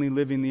people mainly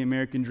living the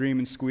American dream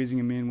and squeezing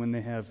Him in when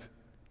they have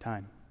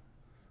time?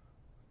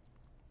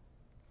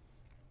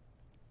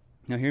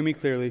 Now hear me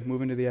clearly,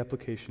 moving to the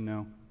application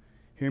now.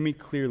 Hear me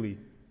clearly.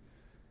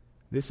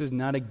 This is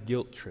not a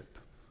guilt trip.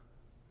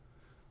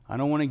 I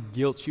don't want to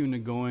guilt you into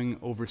going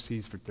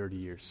overseas for 30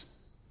 years.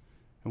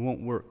 It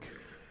won't work.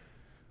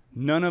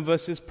 None of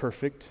us is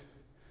perfect.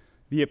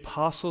 The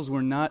apostles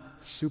were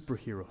not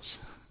superheroes.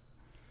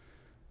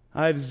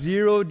 I have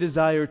zero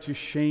desire to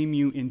shame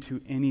you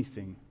into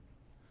anything.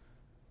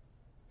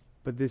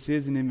 But this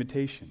is an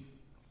invitation.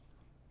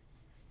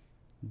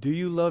 Do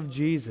you love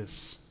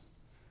Jesus?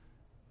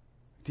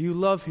 Do you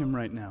love him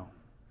right now?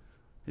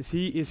 Is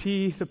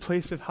he the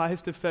place of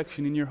highest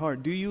affection in your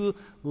heart? Do you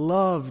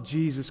love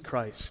Jesus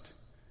Christ?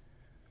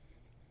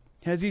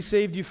 Has he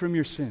saved you from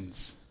your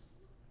sins?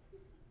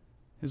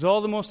 Is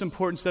all the most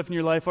important stuff in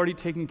your life already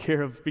taken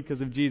care of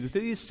because of Jesus?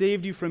 That he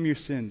saved you from your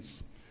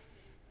sins?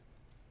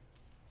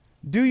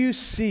 Do you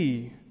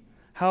see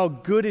how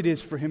good it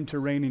is for him to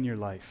reign in your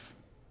life?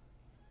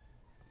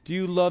 Do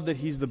you love that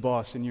he's the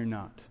boss and you're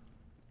not?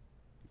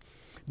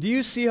 Do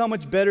you see how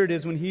much better it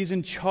is when he's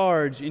in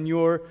charge and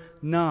you're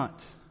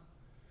not?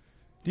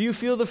 Do you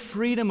feel the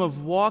freedom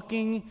of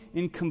walking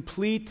in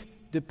complete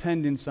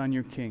dependence on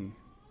your King?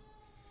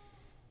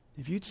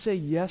 If you'd say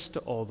yes to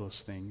all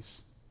those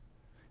things,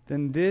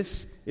 then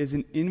this is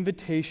an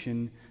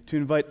invitation to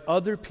invite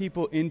other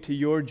people into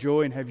your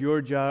joy and have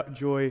your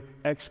joy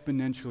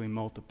exponentially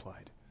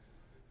multiplied.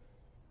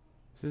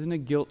 This isn't a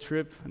guilt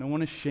trip. I don't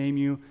want to shame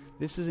you.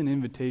 This is an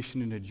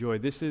invitation into joy.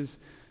 This is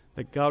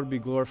that God would be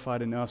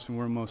glorified in us when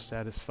we're most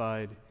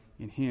satisfied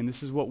in him.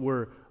 This is what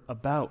we're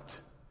about.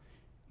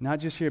 Not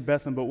just here at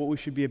Bethlehem, but what we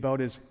should be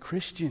about as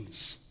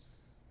Christians.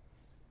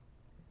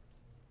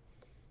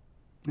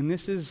 And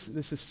this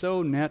is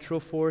so natural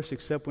for us,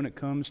 except when it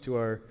comes to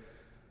our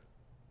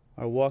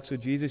walks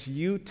with Jesus.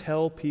 You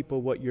tell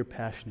people what you're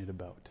passionate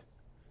about.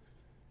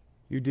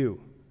 You do.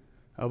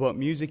 About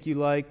music you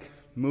like,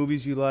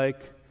 movies you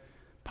like,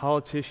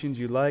 politicians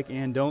you like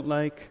and don't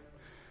like,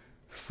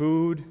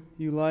 food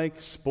you like,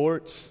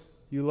 sports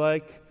you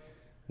like,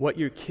 what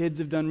your kids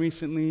have done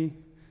recently,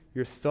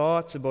 your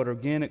thoughts about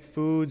organic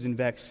foods and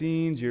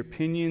vaccines, your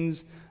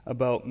opinions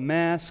about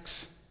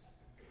masks.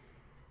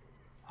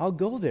 I'll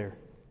go there.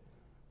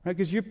 Right?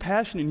 Because you're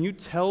passionate and you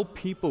tell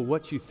people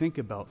what you think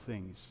about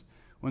things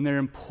when they're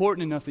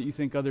important enough that you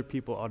think other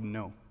people ought to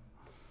know.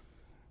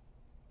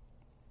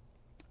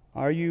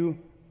 Are you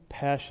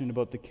passionate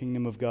about the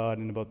kingdom of God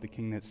and about the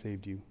King that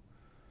saved you?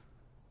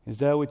 Is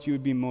that what you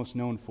would be most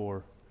known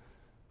for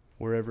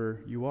wherever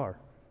you are?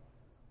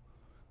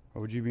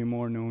 Or would you be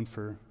more known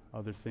for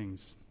other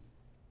things?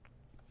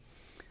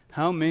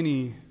 How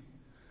many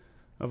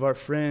of our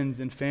friends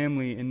and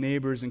family and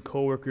neighbors and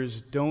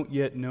coworkers don't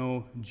yet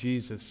know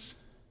Jesus?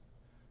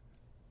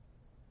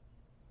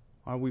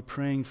 Are we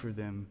praying for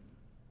them?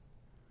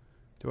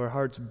 Do our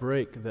hearts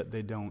break that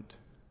they don't?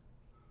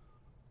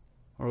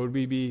 Or would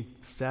we be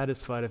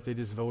satisfied if they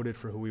just voted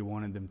for who we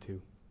wanted them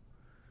to?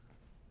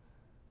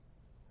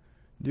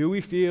 Do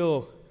we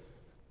feel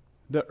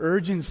the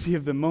urgency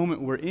of the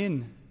moment we're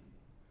in?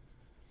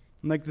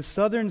 Like the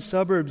southern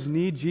suburbs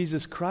need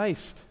Jesus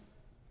Christ.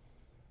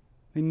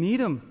 They need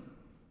him.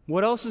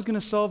 What else is going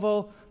to solve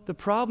all the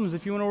problems?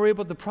 If you want to worry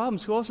about the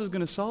problems, who else is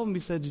going to solve them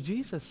besides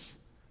Jesus?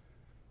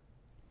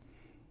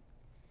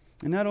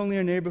 And not only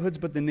our neighborhoods,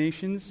 but the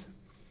nations.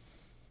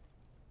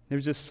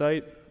 There's this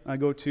site I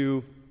go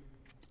to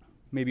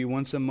maybe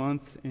once a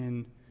month,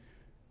 and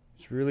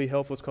it's really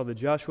helpful. It's called the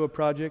Joshua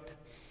Project.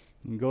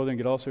 You can go there and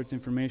get all sorts of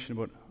information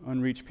about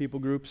unreached people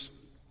groups.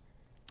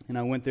 And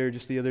I went there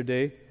just the other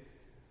day.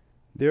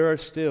 There are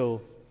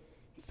still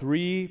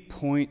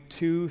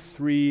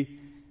 3.23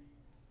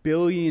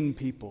 billion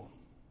people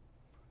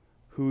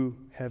who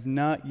have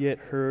not yet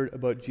heard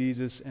about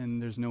Jesus,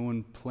 and there's no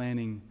one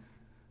planning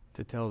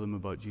to tell them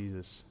about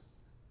Jesus.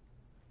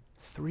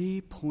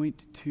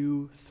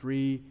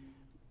 3.23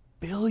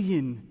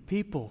 billion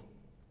people.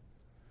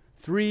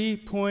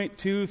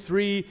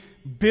 3.23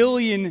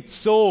 billion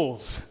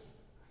souls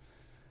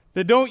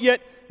that don't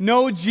yet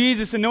know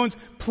Jesus, and no one's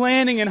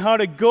planning on how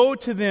to go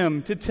to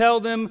them to tell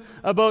them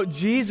about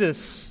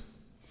Jesus.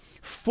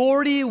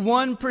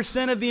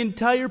 41% of the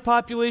entire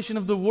population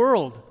of the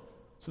world.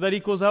 So that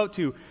equals out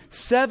to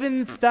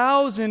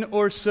 7,000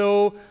 or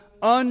so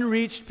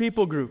unreached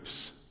people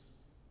groups.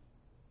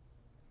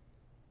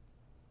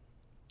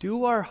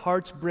 Do our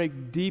hearts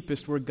break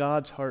deepest where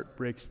God's heart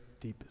breaks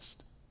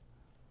deepest?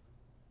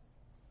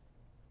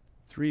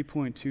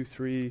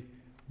 3.23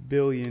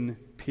 billion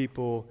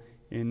people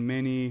in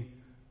many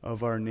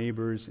of our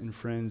neighbors and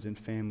friends and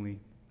family.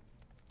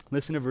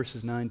 Listen to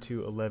verses 9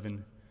 to 11.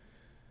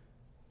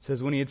 It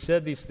says, when he had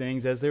said these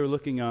things, as they were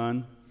looking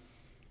on,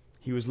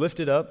 he was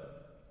lifted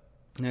up,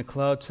 and a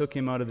cloud took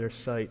him out of their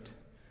sight.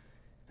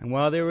 And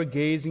while they were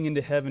gazing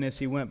into heaven as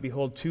he went,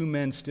 behold, two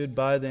men stood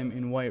by them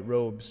in white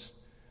robes.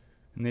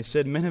 And they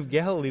said, Men of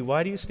Galilee,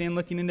 why do you stand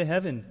looking into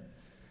heaven?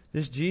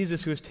 This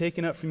Jesus who is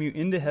taken up from you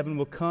into heaven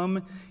will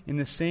come in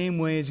the same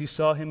way as you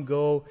saw him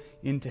go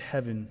into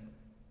heaven.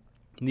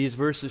 And these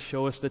verses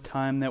show us the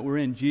time that we're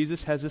in.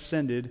 Jesus has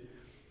ascended,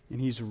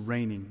 and he's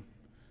reigning.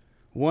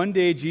 One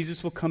day,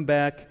 Jesus will come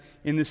back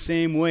in the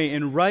same way.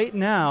 And right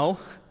now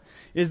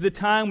is the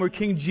time where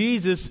King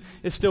Jesus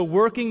is still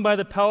working by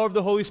the power of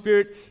the Holy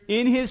Spirit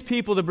in his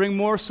people to bring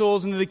more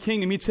souls into the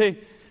kingdom. He'd say,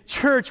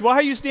 church, why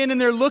are you standing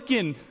there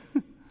looking?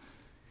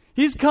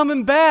 He's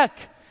coming back.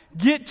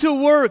 Get to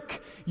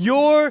work.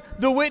 You're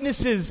the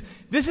witnesses.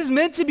 This is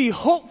meant to be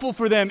hopeful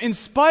for them,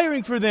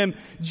 inspiring for them.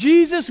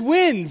 Jesus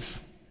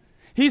wins.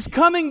 He's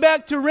coming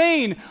back to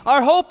reign.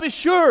 Our hope is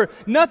sure.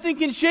 Nothing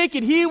can shake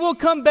it. He will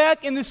come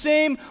back in the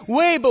same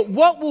way. But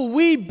what will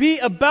we be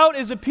about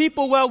as a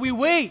people while we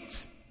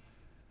wait?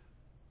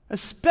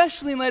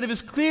 Especially in light of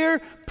His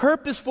clear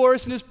purpose for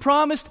us and His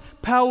promised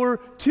power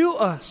to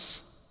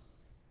us.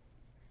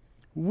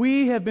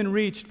 We have been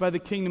reached by the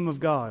kingdom of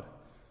God.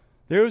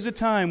 There was a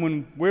time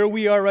when where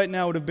we are right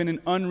now would have been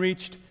an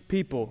unreached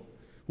people.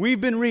 We've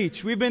been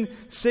reached. We've been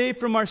saved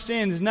from our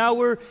sins. Now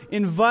we're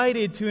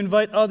invited to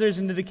invite others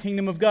into the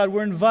kingdom of God.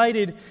 We're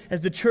invited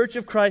as the church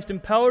of Christ,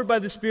 empowered by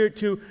the Spirit,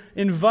 to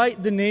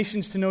invite the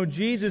nations to know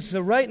Jesus.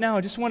 So right now,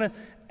 I just want to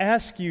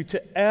ask you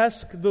to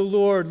ask the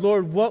Lord,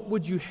 Lord, what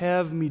would you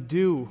have me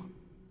do?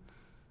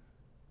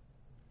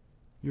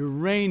 You're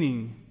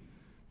reigning.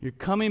 You're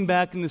coming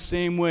back in the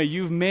same way.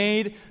 You've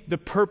made the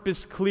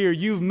purpose clear.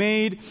 You've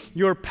made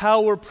your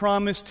power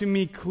promise to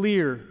me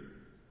clear.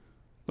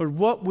 Lord,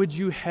 what would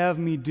you have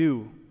me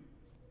do?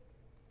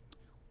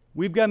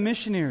 We've got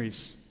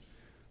missionaries,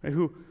 right,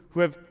 who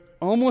have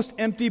almost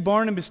empty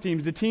Barnabas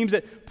teams, the teams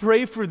that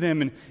pray for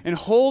them and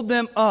hold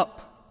them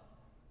up.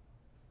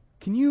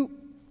 Can you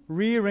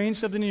rearrange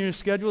something in your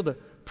schedule to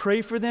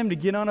pray for them to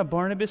get on a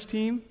Barnabas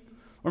team?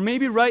 Or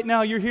maybe right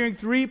now you're hearing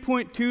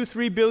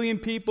 3.23 billion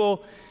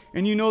people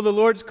and you know the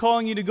Lord's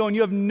calling you to go and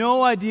you have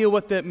no idea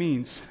what that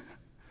means.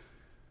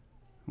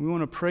 We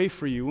want to pray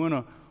for you. We want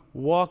to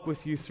walk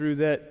with you through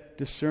that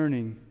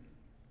discerning.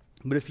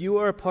 But if you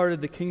are a part of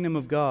the kingdom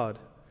of God,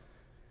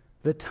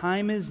 the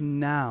time is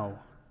now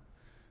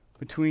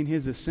between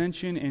His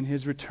ascension and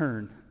His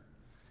return.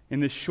 In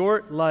the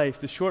short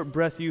life, the short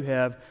breath you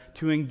have,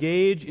 to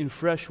engage in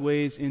fresh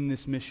ways in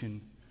this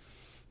mission.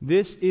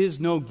 This is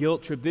no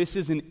guilt trip. This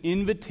is an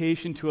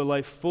invitation to a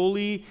life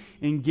fully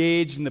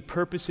engaged in the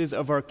purposes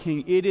of our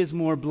King. It is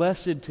more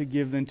blessed to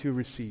give than to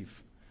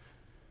receive.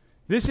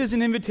 This is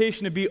an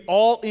invitation to be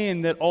all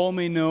in that all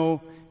may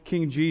know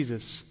King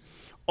Jesus.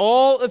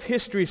 All of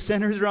history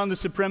centers around the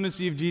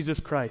supremacy of Jesus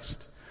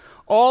Christ.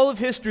 All of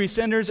history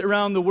centers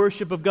around the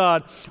worship of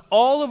God.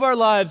 All of our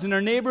lives in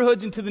our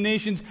neighborhoods and to the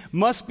nations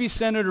must be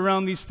centered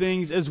around these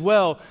things as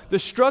well. The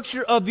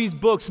structure of these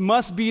books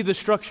must be the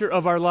structure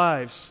of our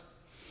lives.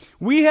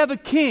 We have a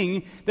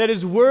King that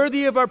is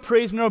worthy of our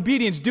praise and our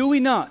obedience, do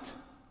we not?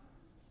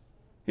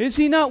 Is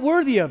He not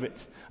worthy of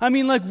it? I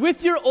mean, like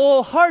with your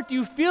whole heart,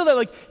 you feel that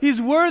like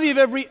He's worthy of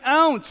every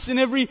ounce and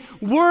every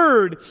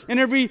word and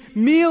every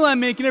meal I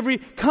make and every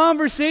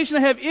conversation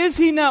I have. Is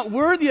He not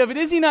worthy of it?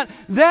 Is He not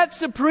that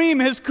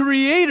supreme as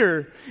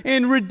Creator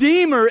and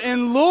Redeemer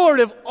and Lord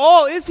of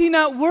all? Is He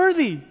not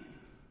worthy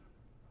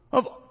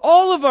of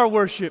all of our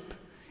worship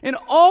and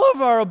all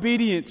of our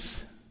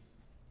obedience?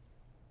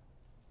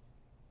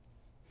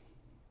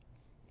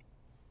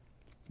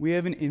 We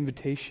have an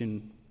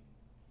invitation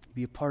to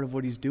be a part of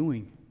what He's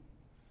doing.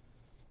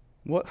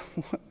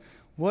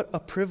 What a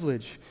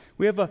privilege.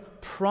 We have a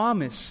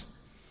promise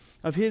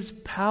of His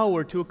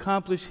power to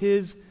accomplish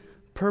His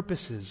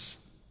purposes.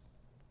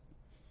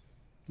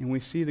 And we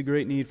see the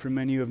great need for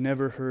many who have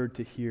never heard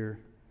to hear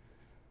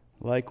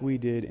like we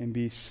did and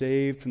be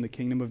saved from the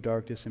kingdom of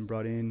darkness and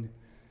brought in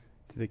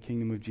to the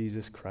kingdom of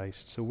Jesus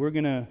Christ. So I'm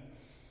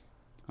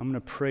going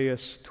to pray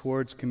us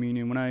towards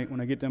communion. When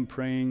I get done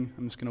praying,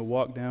 I'm just going to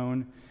walk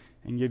down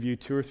and give you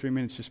 2 or 3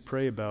 minutes just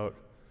pray about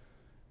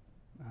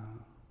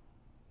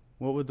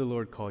what would the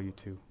Lord call you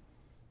to?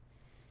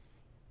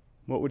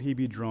 What would He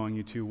be drawing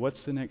you to?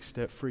 What's the next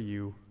step for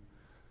you?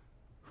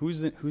 Who's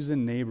the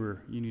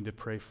neighbor you need to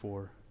pray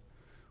for?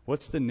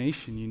 What's the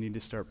nation you need to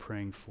start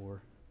praying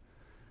for?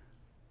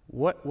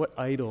 What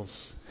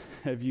idols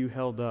have you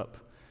held up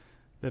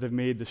that have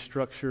made the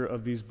structure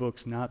of these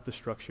books not the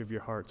structure of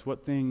your hearts?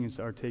 What things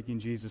are taking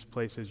Jesus'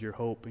 place as your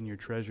hope and your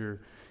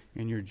treasure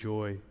and your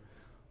joy?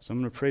 So I'm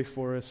going to pray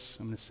for us.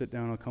 I'm going to sit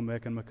down. I'll come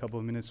back in a couple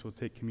of minutes. We'll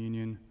take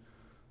communion.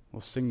 We'll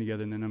sing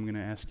together, and then I'm going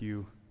to ask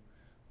you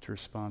to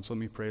respond. So let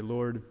me pray.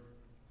 Lord,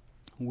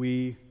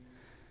 we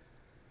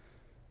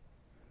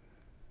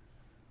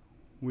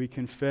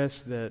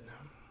confess that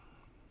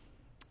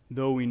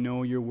though we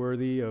know You're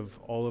worthy of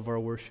all of our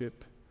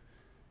worship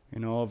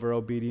and all of our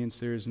obedience,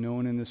 there is no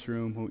one in this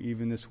room who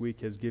even this week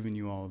has given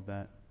You all of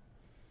that.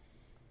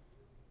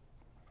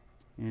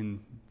 And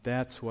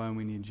that's why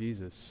we need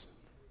Jesus.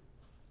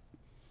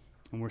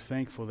 And we're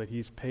thankful that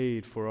He's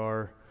paid for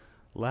our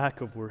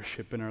lack of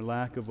worship and our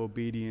lack of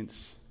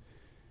obedience.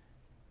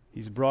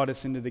 He's brought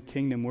us into the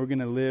kingdom. We're going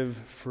to live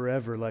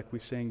forever like we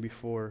sang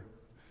before.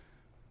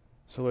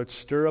 So Lord,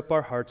 stir up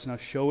our hearts now.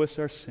 Show us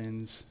our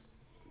sins.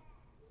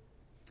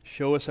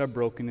 Show us our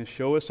brokenness.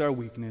 Show us our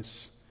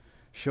weakness.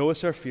 Show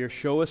us our fear.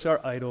 Show us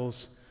our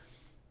idols.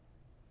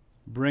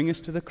 Bring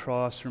us to the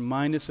cross.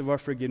 Remind us of our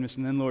forgiveness.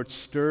 And then, Lord,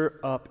 stir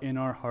up in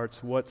our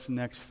hearts what's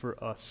next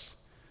for us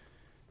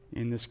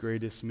in this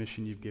greatest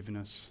mission You've given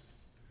us.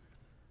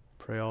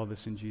 Pray all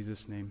this in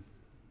Jesus' name.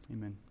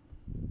 Amen.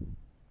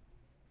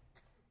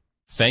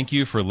 Thank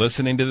you for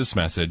listening to this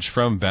message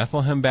from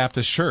Bethlehem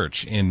Baptist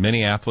Church in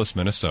Minneapolis,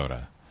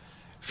 Minnesota.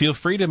 Feel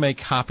free to make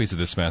copies of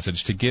this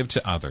message to give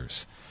to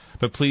others.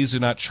 but please do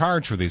not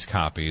charge for these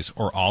copies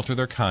or alter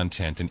their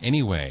content in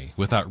any way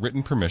without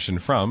written permission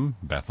from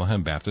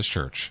Bethlehem Baptist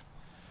Church.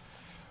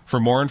 For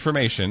more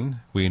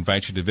information, we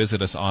invite you to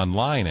visit us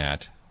online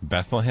at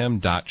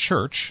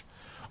bethlehem.church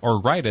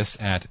or write us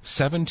at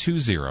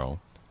 720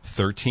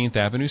 13th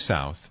Avenue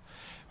South,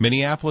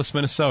 Minneapolis,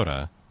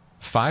 Minnesota,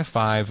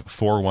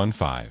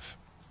 55415.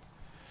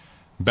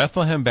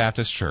 Bethlehem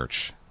Baptist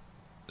Church,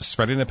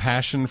 spreading a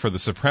passion for the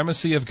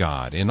supremacy of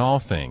God in all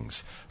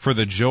things, for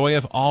the joy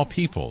of all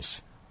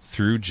peoples,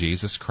 through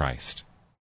Jesus Christ.